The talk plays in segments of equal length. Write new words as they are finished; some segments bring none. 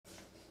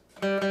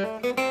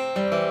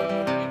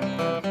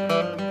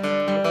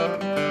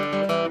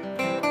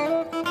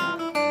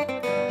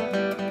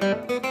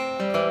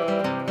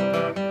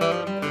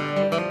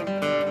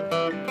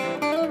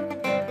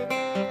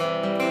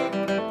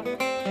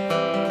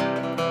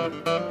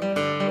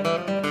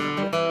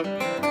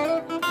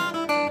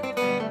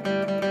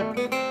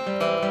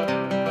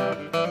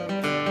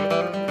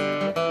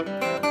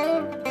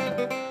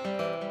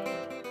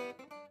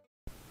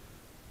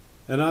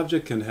An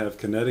object can have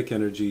kinetic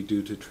energy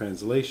due to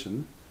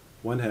translation,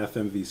 1/2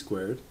 mv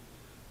squared,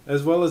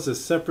 as well as a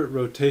separate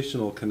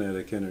rotational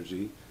kinetic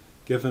energy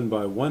given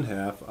by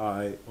 1/2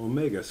 I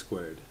omega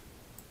squared.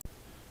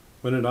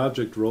 When an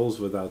object rolls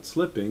without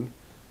slipping,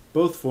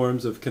 both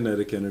forms of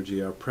kinetic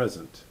energy are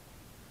present.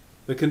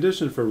 The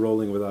condition for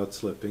rolling without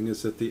slipping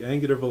is that the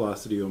angular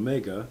velocity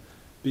omega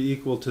be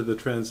equal to the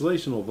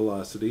translational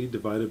velocity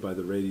divided by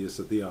the radius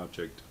of the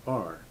object,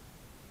 r.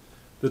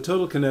 The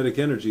total kinetic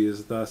energy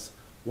is thus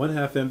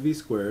 1/2 mv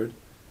squared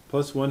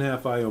plus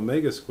 1/2 I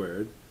omega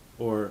squared,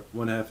 or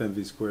 1/2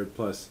 mv squared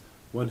plus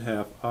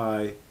 1/2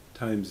 I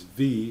times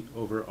v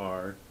over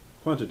r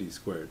quantity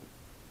squared.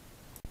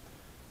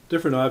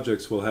 Different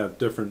objects will have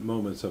different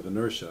moments of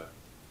inertia.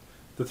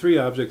 The three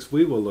objects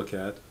we will look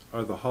at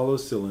are the hollow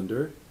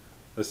cylinder,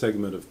 a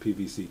segment of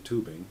PVC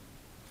tubing,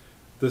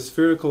 the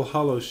spherical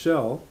hollow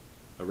shell,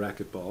 a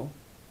racquetball,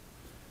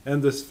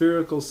 and the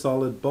spherical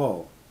solid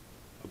ball,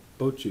 a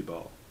bocce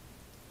ball.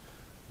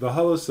 The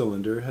hollow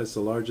cylinder has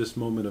the largest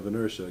moment of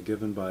inertia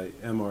given by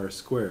mr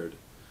squared.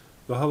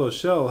 The hollow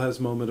shell has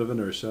moment of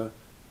inertia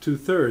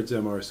 2/3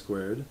 mr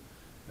squared,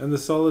 and the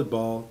solid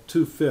ball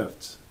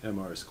 2/5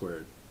 mr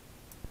squared.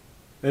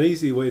 An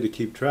easy way to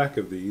keep track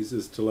of these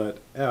is to let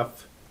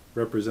f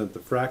represent the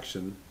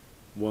fraction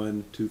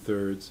 1,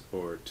 2/3,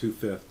 or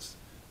 2/5,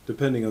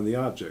 depending on the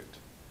object.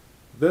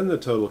 Then the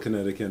total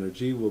kinetic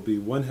energy will be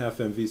 1/2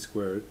 mv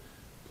squared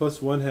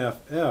plus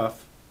 1/2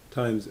 f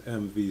times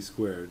mv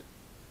squared,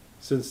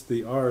 since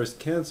the r's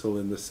cancel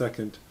in the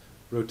second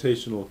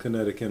rotational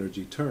kinetic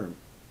energy term.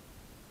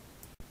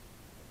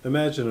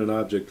 Imagine an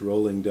object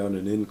rolling down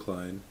an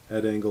incline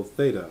at angle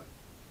theta.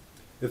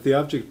 If the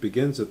object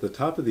begins at the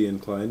top of the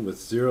incline with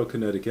 0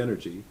 kinetic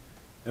energy,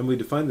 and we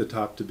define the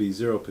top to be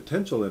 0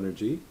 potential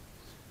energy,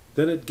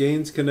 then it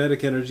gains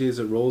kinetic energy as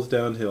it rolls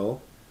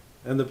downhill,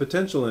 and the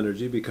potential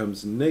energy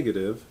becomes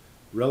negative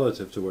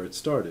relative to where it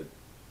started.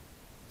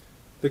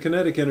 The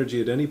kinetic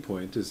energy at any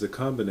point is the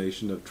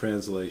combination of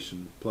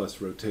translation plus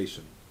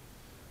rotation.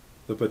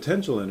 The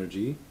potential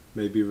energy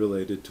may be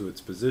related to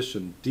its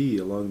position d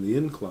along the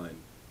incline.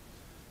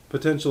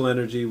 Potential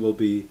energy will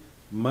be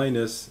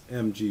minus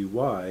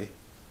mgy,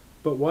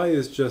 but y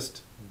is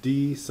just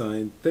d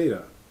sine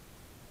theta.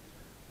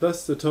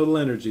 Thus the total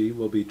energy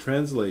will be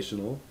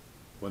translational,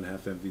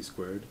 1/2 mv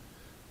squared,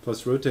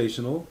 plus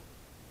rotational,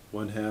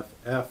 1/2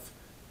 f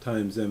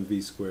times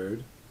mv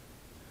squared,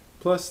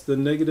 plus the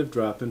negative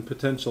drop in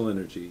potential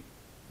energy,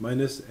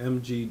 minus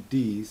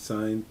mgd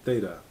sine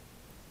theta.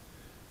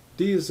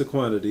 D is the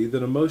quantity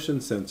that a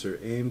motion sensor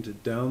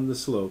aimed down the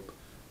slope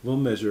will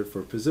measure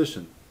for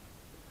position.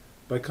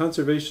 By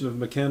conservation of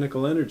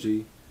mechanical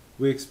energy,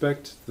 we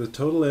expect the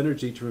total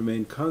energy to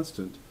remain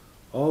constant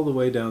all the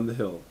way down the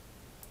hill.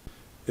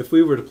 If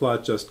we were to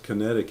plot just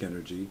kinetic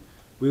energy,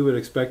 we would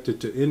expect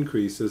it to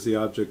increase as the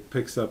object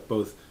picks up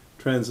both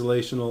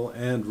translational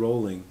and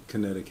rolling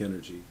kinetic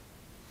energy.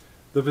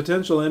 The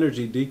potential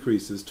energy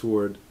decreases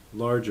toward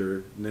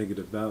larger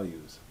negative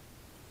values.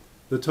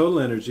 The total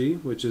energy,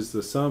 which is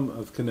the sum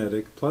of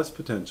kinetic plus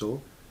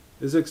potential,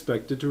 is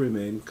expected to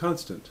remain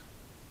constant.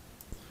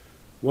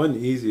 One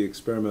easy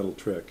experimental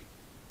trick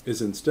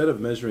is, instead of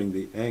measuring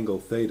the angle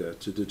theta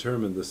to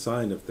determine the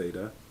sine of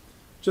theta,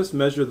 just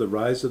measure the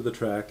rise of the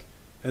track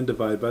and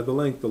divide by the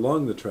length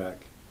along the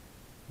track.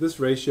 This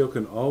ratio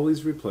can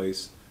always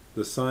replace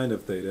the sine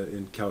of theta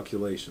in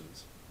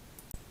calculations.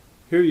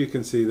 Here you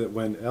can see that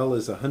when L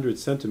is 100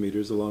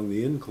 centimeters along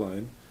the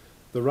incline,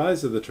 the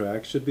rise of the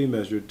track should be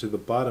measured to the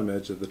bottom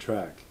edge of the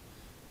track,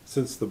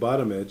 since the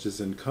bottom edge is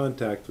in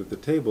contact with the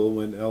table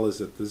when L is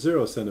at the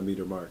 0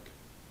 centimeter mark.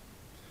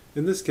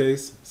 In this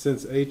case,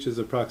 since h is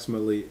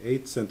approximately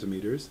 8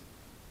 centimeters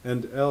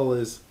and L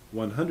is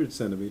 100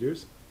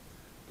 centimeters,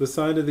 the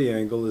sine of the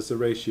angle is the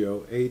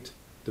ratio 8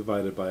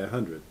 divided by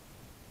 100.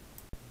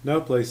 Now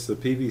place the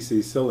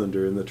PVC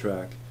cylinder in the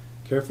track,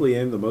 carefully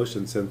aim the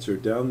motion sensor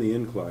down the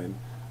incline,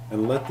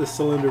 and let the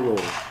cylinder roll.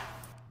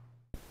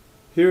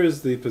 Here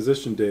is the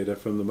position data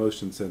from the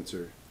motion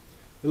sensor.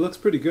 It looks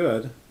pretty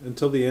good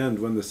until the end,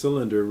 when the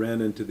cylinder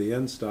ran into the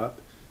end stop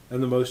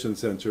and the motion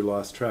sensor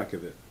lost track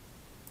of it.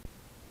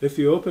 If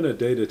you open a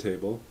data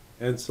table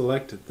and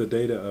select the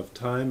data of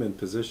time and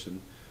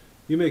position,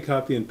 you may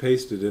copy and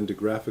paste it into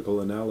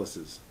graphical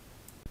analysis.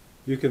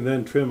 You can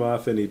then trim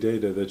off any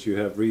data that you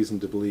have reason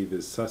to believe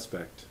is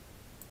suspect.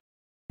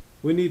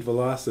 We need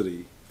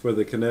velocity for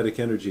the kinetic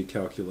energy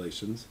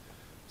calculations,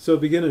 so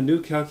begin a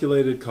new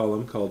calculated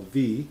column called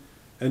v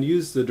and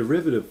use the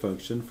derivative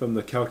function from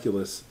the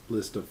calculus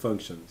list of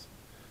functions.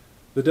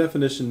 The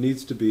definition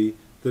needs to be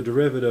the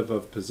derivative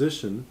of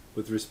position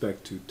with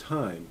respect to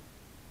time.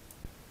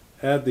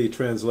 Add the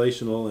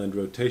translational and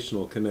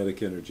rotational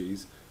kinetic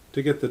energies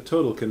to get the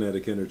total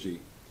kinetic energy.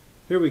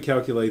 Here we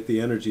calculate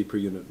the energy per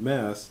unit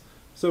mass,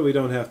 so we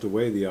don't have to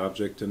weigh the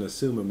object and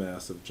assume a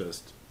mass of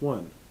just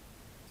 1.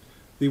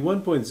 The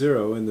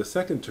 1.0 in the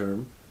second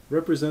term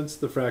represents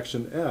the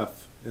fraction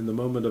f in the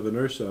moment of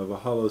inertia of a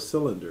hollow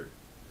cylinder.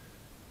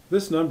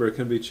 This number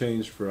can be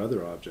changed for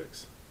other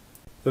objects.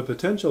 The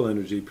potential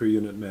energy per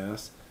unit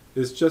mass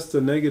is just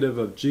the negative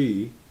of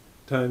g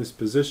times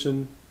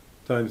position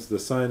times the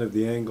sine of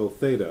the angle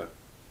theta,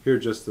 here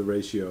just the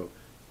ratio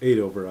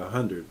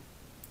 8/100.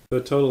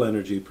 The total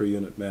energy per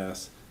unit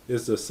mass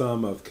is the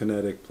sum of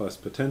kinetic plus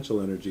potential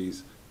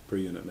energies per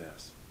unit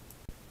mass.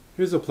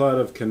 Here's a plot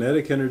of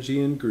kinetic energy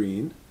in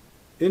green,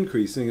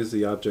 increasing as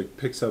the object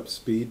picks up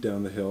speed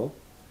down the hill.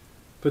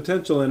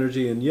 Potential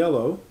energy in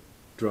yellow,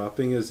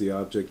 dropping as the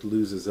object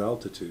loses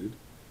altitude.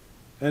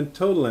 And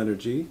total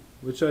energy,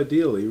 which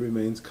ideally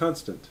remains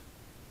constant.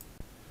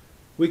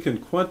 We can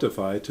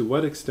quantify to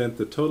what extent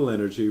the total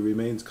energy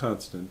remains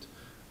constant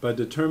by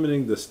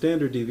determining the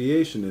standard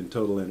deviation in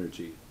total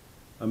energy,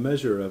 a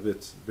measure of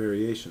its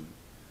variation,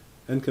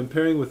 and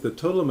comparing with the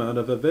total amount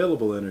of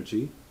available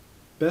energy,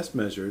 best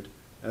measured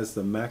as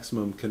the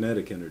maximum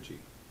kinetic energy.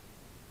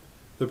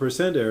 The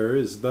percent error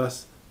is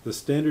thus the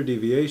standard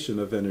deviation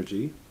of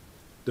energy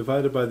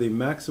divided by the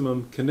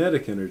maximum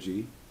kinetic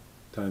energy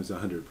times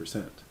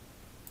 100%.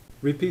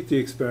 Repeat the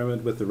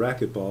experiment with the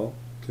racquetball,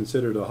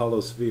 considered a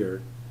hollow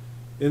sphere.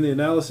 In the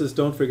analysis,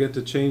 don't forget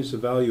to change the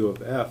value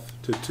of f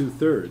to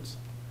 2/3.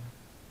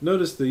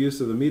 Notice the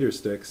use of the meter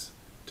sticks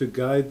to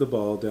guide the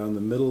ball down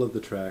the middle of the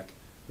track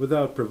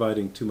without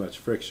providing too much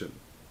friction.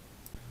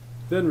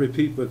 Then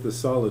repeat with the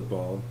solid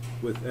ball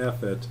with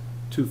f at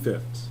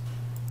 2/5.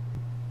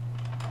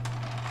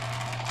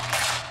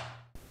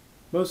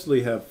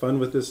 Mostly have fun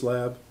with this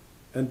lab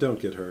and don't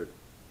get hurt.